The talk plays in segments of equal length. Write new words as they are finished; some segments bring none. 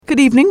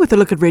evening with a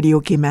look at Radio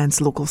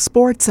Cayman's local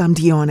sports. I'm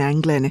Dion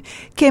Anglin.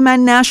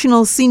 Cayman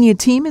national senior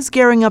team is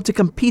gearing up to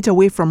compete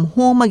away from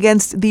home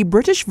against the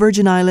British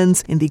Virgin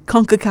Islands in the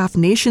CONCACAF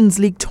Nations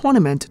League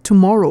tournament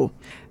tomorrow.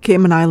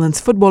 Cayman Islands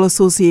Football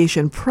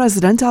Association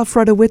President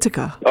Alfredo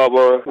Whitaker.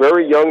 Our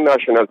very young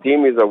national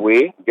team is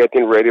away,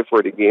 getting ready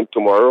for the game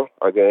tomorrow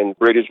against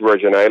British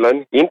Virgin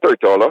Islands in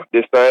Tortola.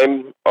 This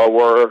time,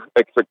 our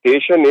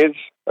expectation is,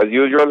 as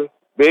usual,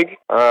 big.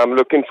 I'm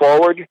looking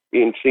forward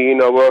in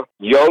seeing our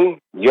young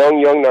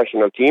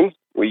national team.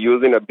 We're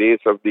using a base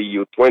of the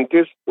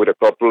U20s with a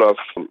couple of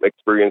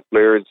experienced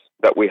players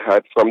that we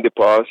had from the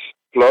past.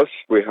 Plus,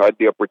 we had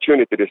the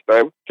opportunity this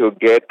time to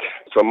get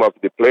some of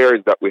the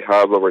players that we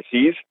have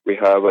overseas. We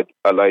have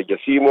Elijah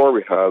Seymour,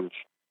 we have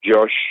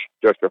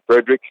Joshua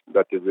Fredericks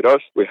that is with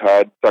us. We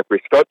had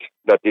Zachary Scott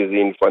that is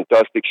in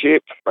fantastic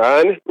shape.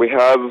 And we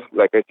have,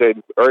 like I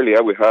said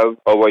earlier, we have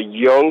our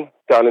young,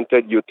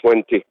 talented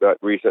U20 that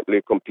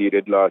recently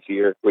competed last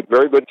year with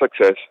very good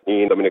success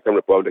in Dominican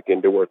Republic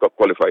in the World Cup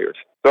qualifiers.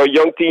 So a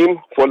young team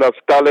full of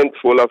talent,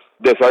 full of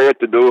desire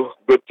to do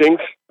good things.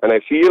 And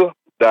I feel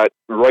that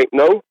right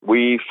now,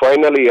 we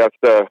finally,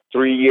 after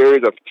 3 years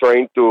of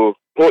trying to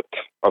put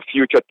a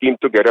future team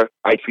together,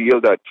 I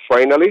feel that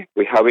finally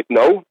we have it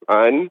now,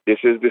 and this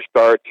is the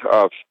start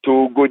of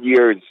 2 good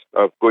years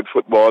of good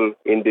football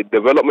in the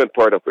development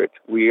part of it.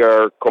 We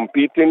are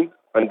competing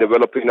and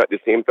developing at the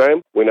same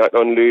time. We're not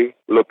only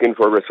looking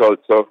for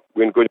results, so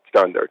we're in good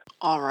standard.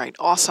 All right,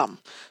 awesome.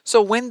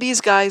 So when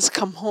these guys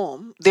come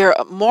home, there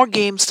are more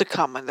games to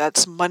come, and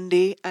that's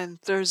Monday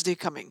and Thursday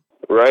coming.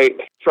 Right.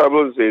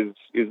 Travels is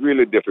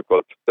really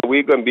difficult. So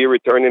we're going to be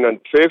returning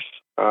on 5th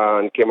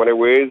on Cayman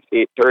Airways,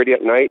 8:30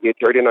 at night,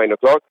 8:30, 9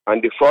 o'clock.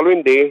 And the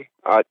following day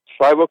at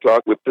 5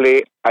 o'clock, we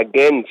play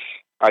again,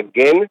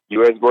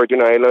 U.S.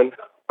 Virgin Islands.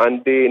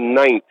 On the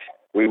 9th,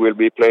 we will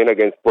be playing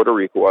against Puerto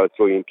Rico,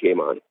 also in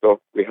Cayman.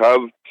 So we have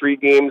 3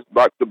 games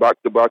back to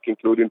back,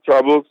 including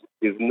travels.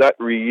 It's not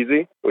really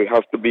easy. We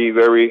have to be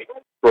very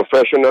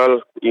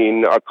professional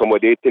in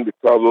accommodating the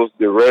travels,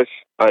 the rest,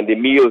 and the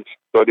meals,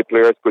 so the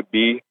players could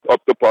be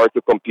up to par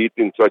to compete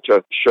in such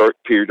a short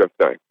period of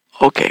time.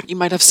 Okay. You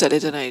might have said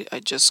it and I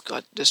just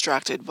got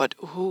distracted, but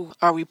who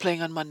are we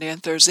playing on Monday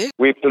and Thursday?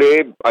 We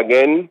play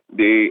again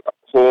the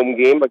home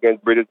game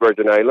against British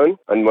Virgin Islands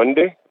on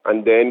Monday,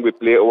 and then we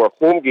play our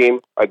home game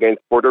against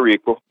Puerto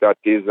Rico. That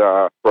is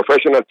a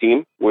professional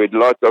team with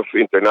lots of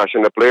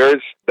international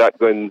players that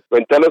can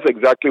tell us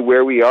exactly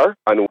where we are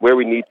and where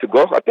we need to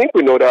go. I think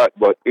we know that,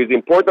 but it's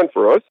important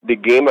for us, the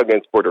game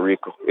against Puerto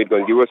Rico. It's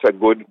going to give us a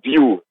good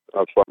view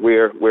of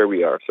where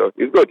we are. So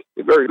it's good.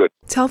 It's very good.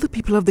 Tell the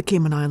people of the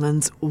Cayman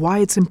Islands why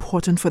it's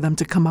important for them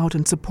to come out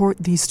and support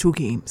these 2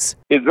 games.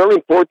 It's very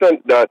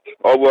important that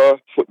our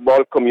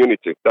football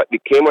community, that the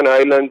Cayman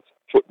Islands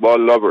football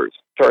lovers,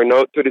 turn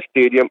out to the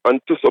stadium and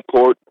to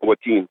support our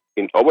team.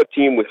 In our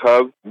team, we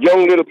have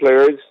young little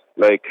players,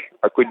 like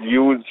I could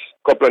use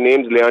a couple of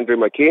names, Leandre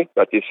McKay,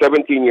 that is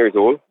 17 years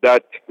old,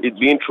 that is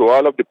been through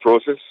all of the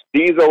process.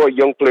 These are our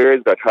young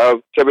players that have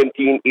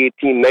 17,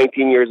 18,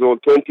 19 years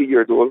old, 20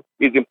 years old.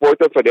 It's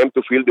important for them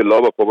to feel the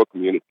love of our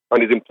community.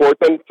 And it's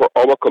important for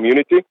our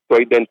community to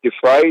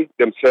identify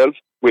themselves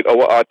with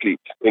our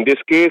athletes. In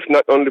this case,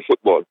 not only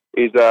football.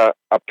 It's an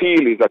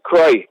appeal, it's a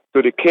cry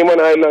to the Cayman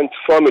Islands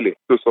family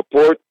to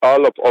support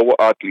all of our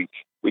athletes.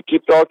 We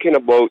keep talking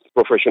about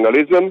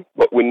professionalism,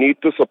 but we need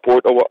to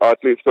support our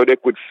athletes so they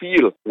could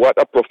feel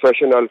what a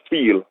professional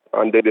feels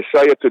and they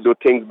desire to do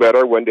things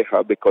better when they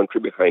have the country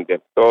behind them.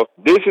 So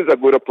this is a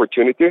good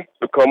opportunity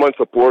to come and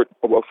support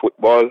our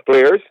football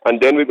players,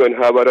 and then we're going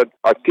to have other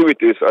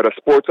activities, other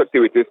sports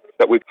activities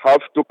that we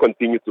have to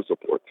continue to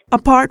support.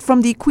 Apart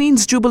from the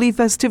Queen's Jubilee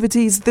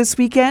festivities this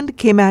weekend,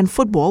 Cayman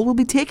football will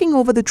be taking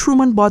over the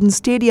Truman Bodden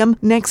Stadium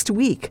next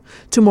week.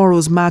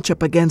 Tomorrow's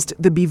matchup against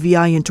the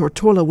BVI in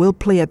Tortola will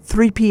play at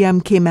 3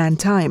 p.m. Cayman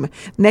time.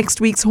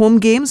 Next week's home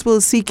games will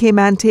see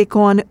Cayman take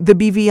on the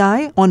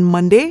BVI on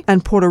Monday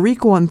and Puerto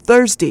Rico on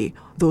Thursday.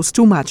 Those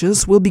 2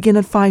 matches will begin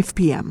at 5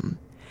 p.m.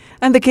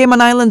 And the Cayman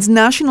Islands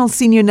national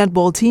senior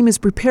netball team is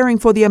preparing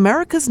for the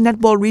America's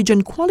Netball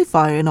Region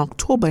qualifier in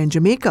October in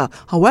Jamaica.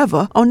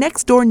 However, our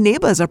next-door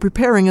neighbors are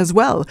preparing as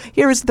well.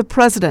 Here is the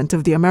president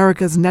of the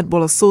America's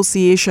Netball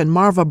Association,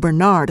 Marva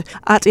Bernard,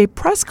 at a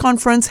press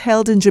conference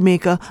held in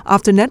Jamaica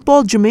after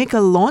Netball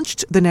Jamaica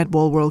launched the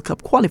Netball World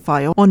Cup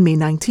qualifier on May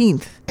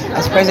 19th.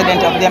 As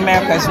president of the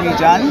Americas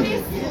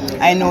region,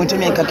 I know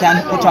Jamaica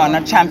can put on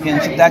a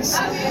championship that's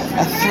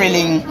a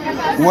thrilling,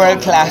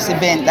 world-class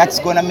event that's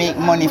going to make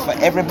money for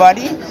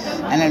everybody,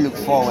 and I look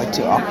forward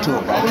to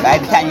October. By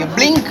the time you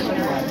blink,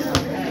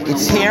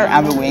 it's here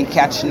and we won't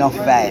catch enough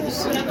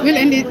vibes. Will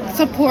any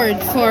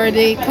support for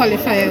the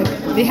qualifier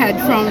we had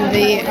from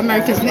the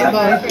America's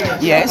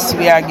Netball? Yes,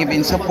 we are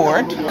giving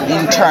support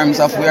in terms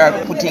of we are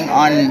putting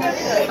on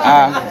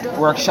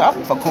workshop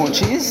for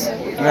coaches.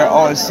 We're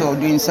also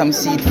doing some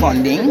seed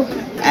funding,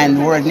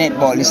 and World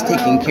Netball is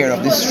taking care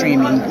of the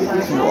streaming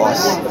through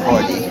us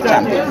for the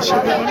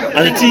championship.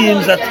 And the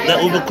teams that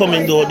will be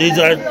coming, though, these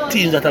are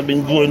teams that have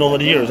been growing over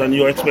the years, and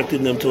you're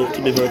expecting them to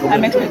be very competitive?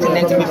 I'm expecting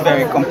them to be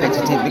very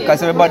competitive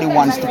because everybody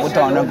wants to put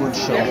on a good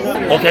show.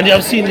 Okay, and you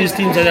have seen these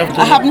teams?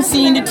 I haven't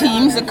seen the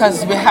teams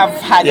because we have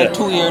had a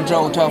 2-year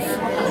drought of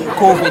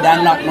COVID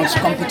and not much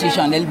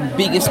competition. The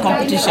biggest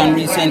competition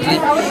recently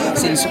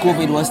since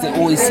COVID was the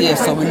OECS,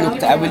 so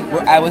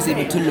I was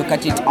able to look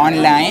at it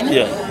online,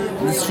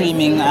 the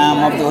streaming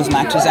of those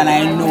matches, and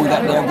I know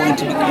that they're going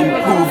to be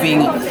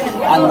improving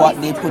on what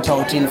they put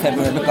out in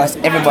February because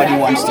everybody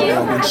wants to do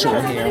a good show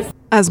here.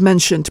 As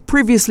mentioned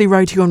previously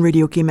right here on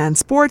Radio Cayman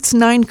Sports,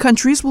 9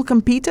 countries will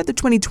compete at the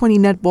 2020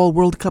 Netball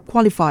World Cup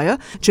qualifier.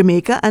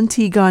 Jamaica,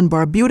 Antigua and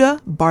Barbuda,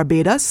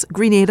 Barbados,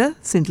 Grenada,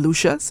 St.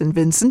 Lucia, St.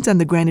 Vincent and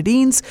the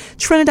Grenadines,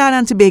 Trinidad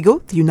and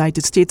Tobago, the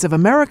United States of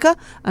America,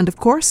 and of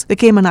course, the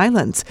Cayman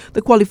Islands.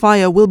 The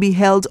qualifier will be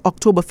held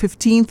October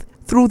 15th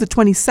through the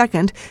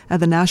 22nd at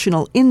the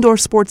National Indoor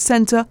Sports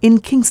Centre in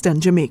Kingston,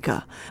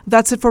 Jamaica.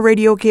 That's it for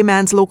Radio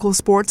Cayman's local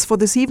sports for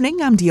this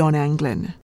evening. I'm Dion Anglin.